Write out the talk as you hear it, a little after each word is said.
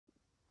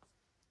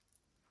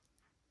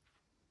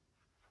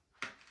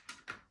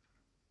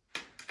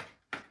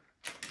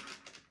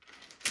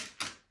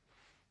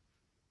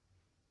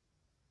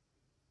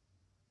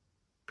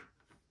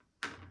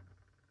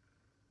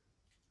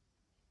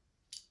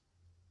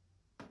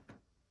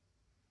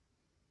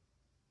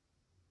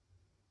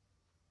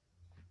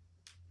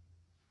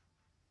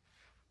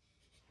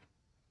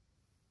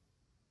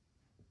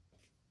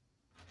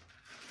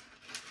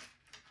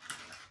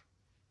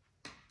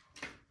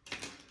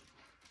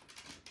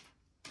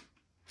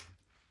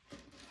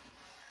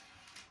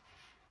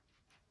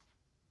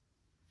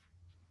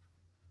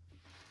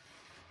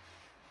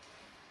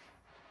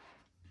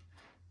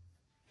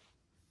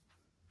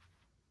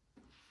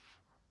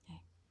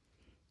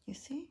You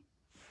see?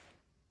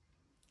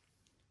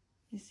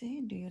 You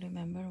see? Do you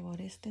remember what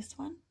is this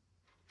one?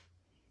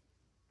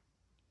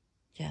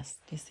 Yes,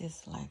 this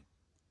is like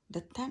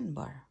the 10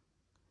 bar.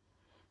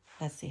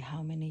 Let's see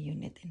how many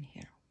units in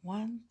here.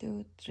 1,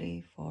 2,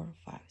 3, 4,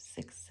 5,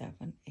 6,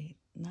 7, 8,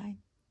 9,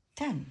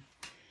 10.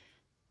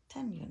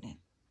 10 units.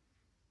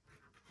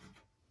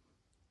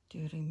 Do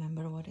you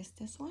remember what is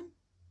this one?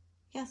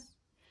 Yes,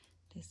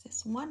 this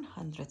is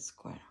 100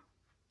 square.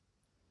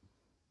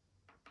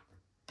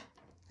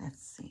 Let's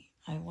see.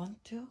 I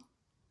want to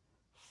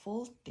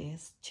fold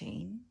this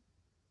chain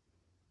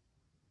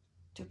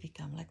to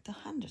become like the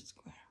 100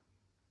 square.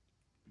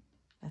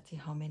 Let's see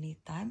how many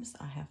times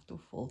I have to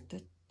fold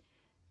the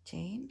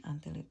chain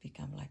until it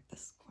becomes like the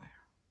square.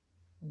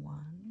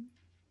 1,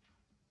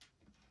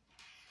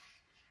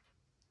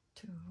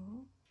 2,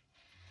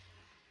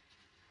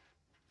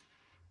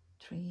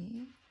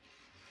 3,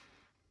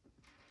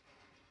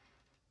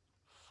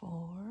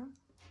 4,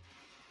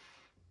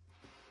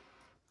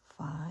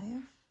 5,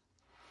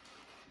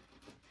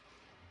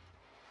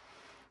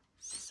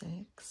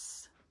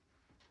 6,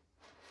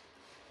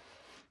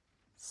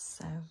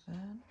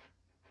 7,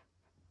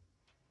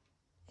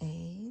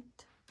 8,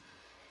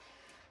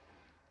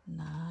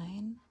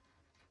 9,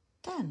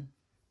 10.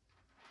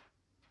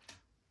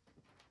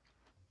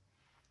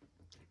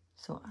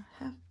 So I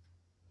have,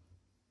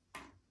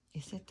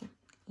 is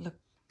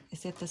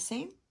it the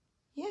same?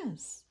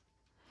 Yes.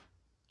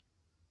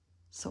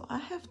 So I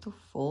have to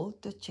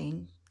fold the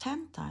chain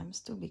 10 times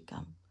to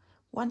become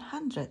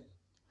 100.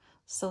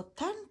 So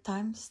 10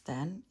 times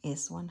 10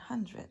 is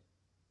 100.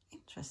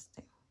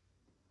 Interesting.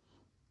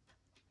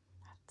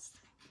 Let's see.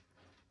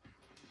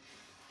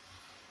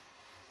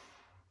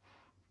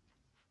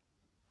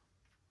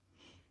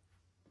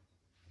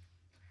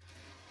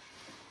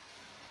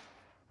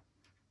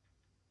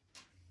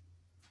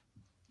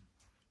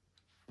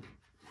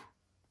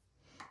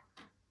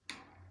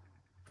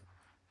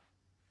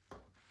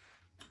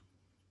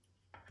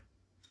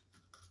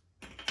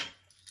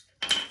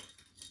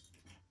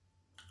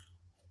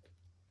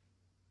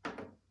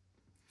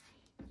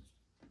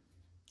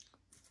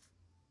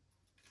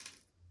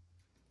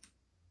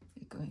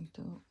 We're going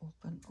to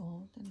open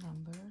all the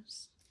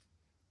numbers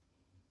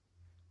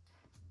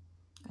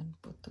and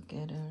put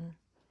together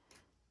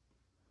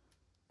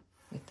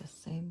with the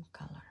same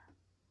color.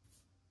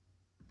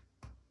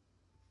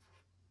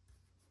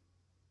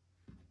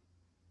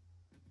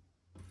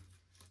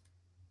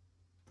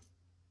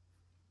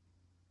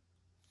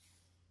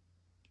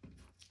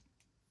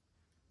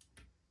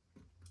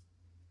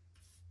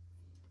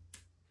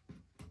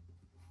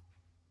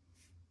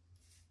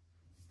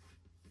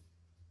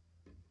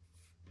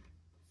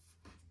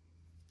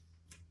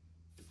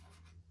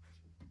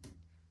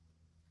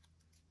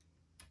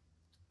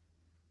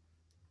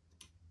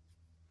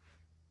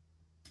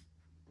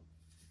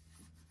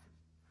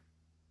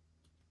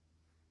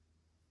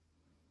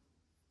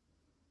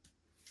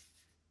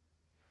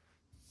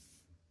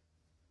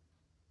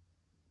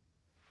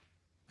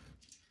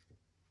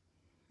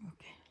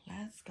 Okay,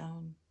 let's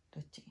count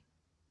the chain.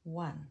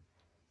 1.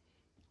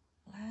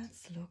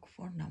 Let's look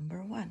for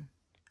number 1.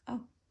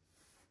 Oh,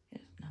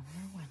 here's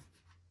number 1.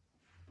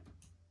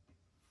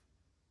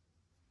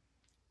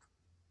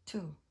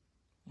 2.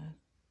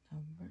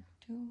 Number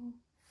 2.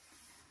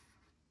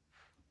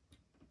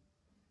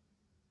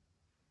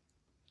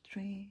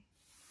 3.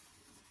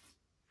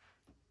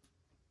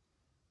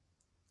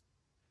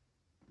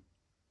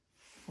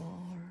 4.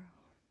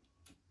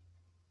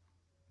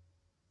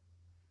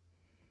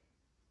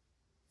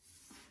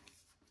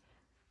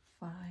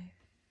 5.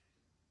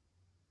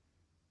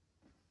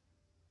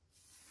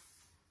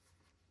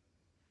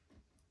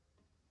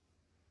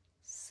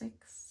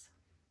 6.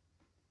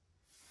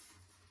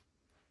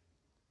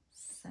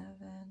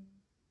 7.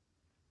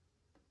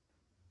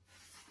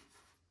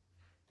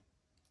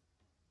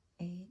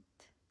 8.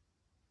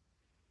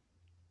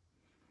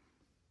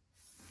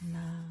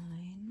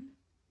 9.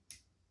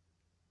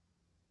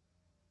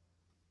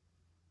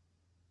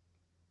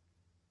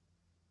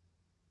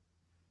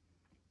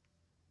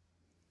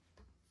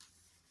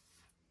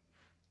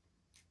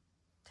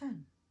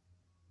 10.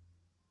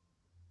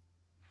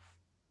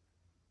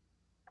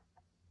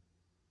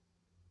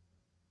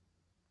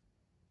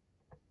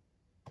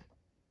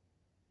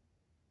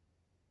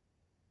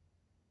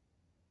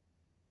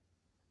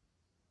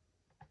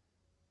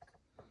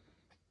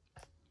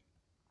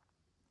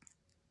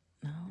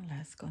 Now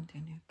let's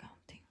continue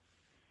counting.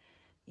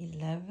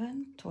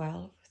 11,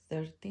 12,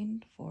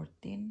 13,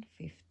 14,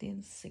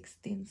 15,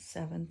 16,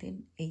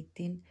 17,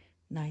 18,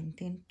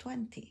 19,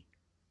 20.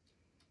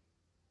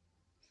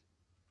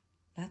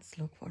 Let's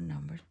look for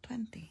number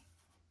 20.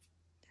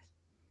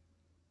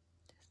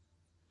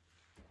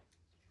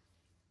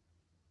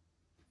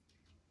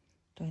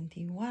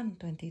 21,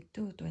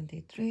 22,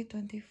 23,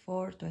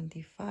 24,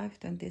 25,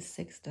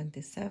 26,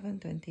 27,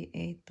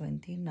 28,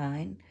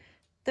 29,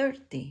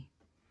 30.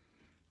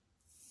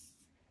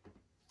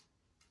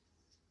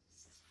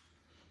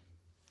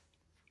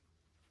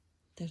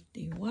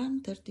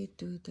 31,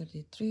 32,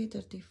 33,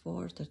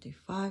 34,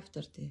 35,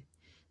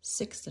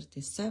 36,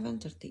 37,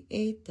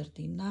 38,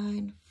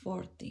 39,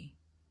 40.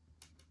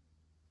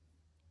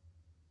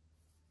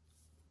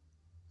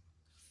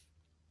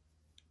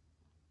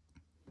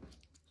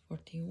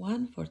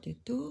 41,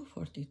 42,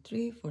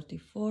 43,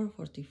 44,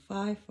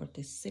 45,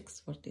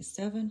 46,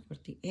 47,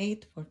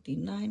 48,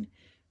 49,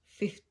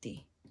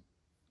 50.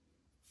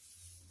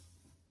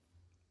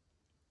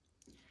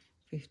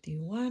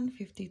 51,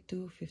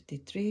 52,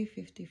 53,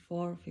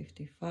 54,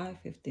 55,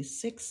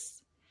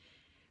 56,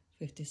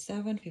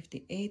 57,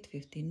 58,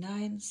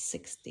 59,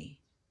 60.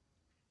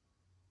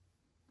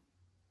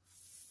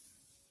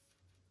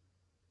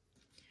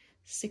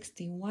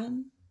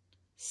 61,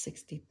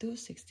 62,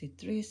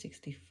 63,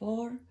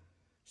 64,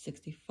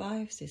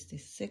 65,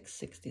 66,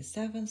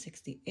 67,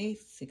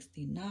 68,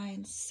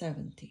 69,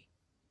 70.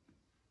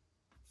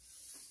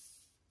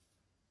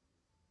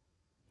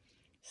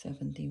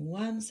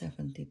 71,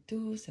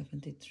 72,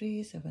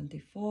 73,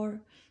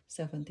 74,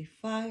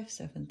 75,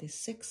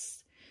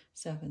 76,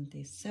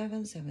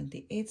 77,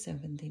 78,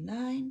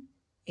 79,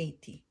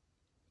 80.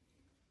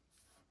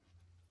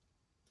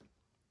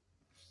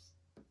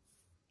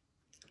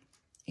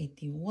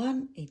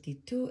 81,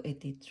 82,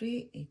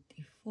 83,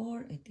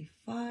 84,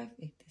 85,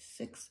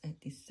 86,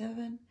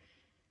 87,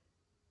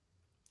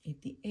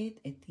 88,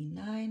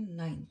 89,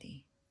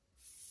 90.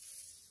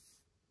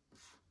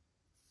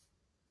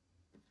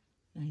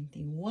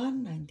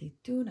 91,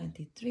 92,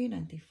 93,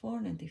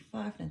 94,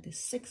 95,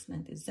 96,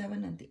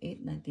 97,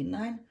 98,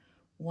 99,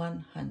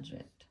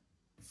 100.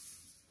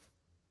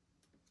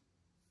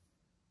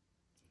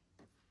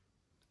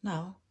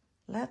 Now,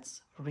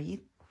 let's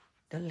read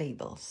the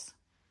labels.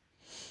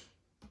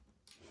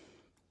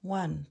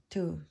 1,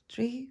 2,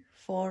 3,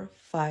 4,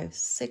 5,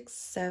 6,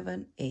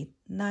 7, 8,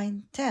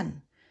 9,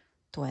 10,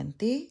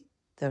 20,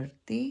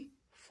 30,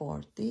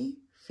 40,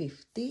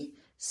 50,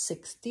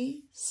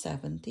 60,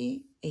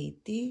 70,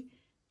 80,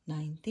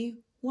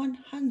 90,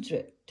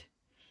 100.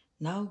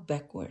 Now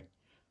backward.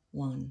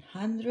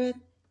 100,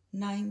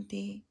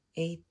 90,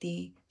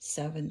 80,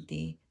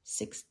 70,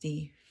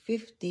 60,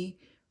 50,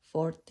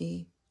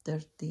 40,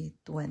 30,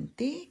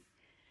 20,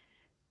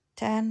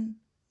 10,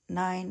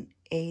 9,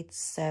 8,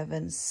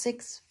 7,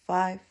 6,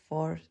 5,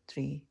 4,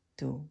 3,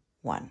 2,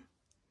 1.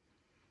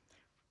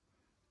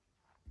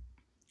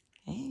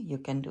 Okay, you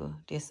can do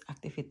this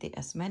activity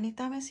as many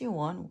times as you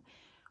want.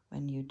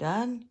 When you're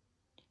done,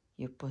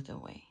 you put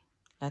away.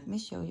 Let me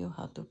show you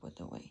how to put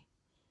away.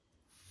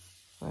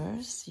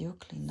 First, you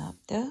clean up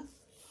the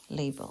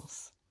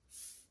labels.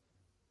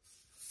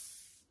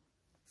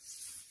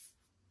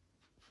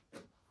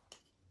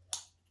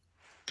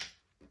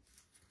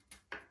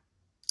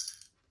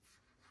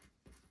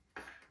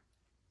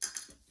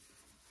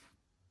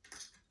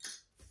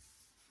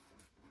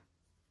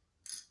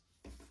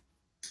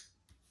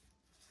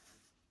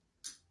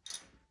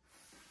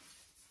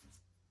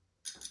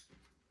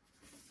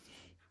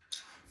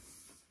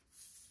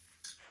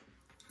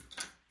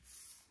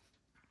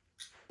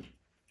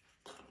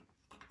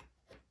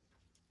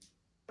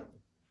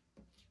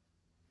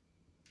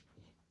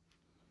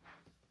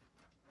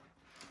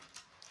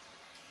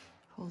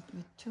 Hold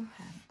with 2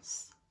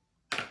 hands.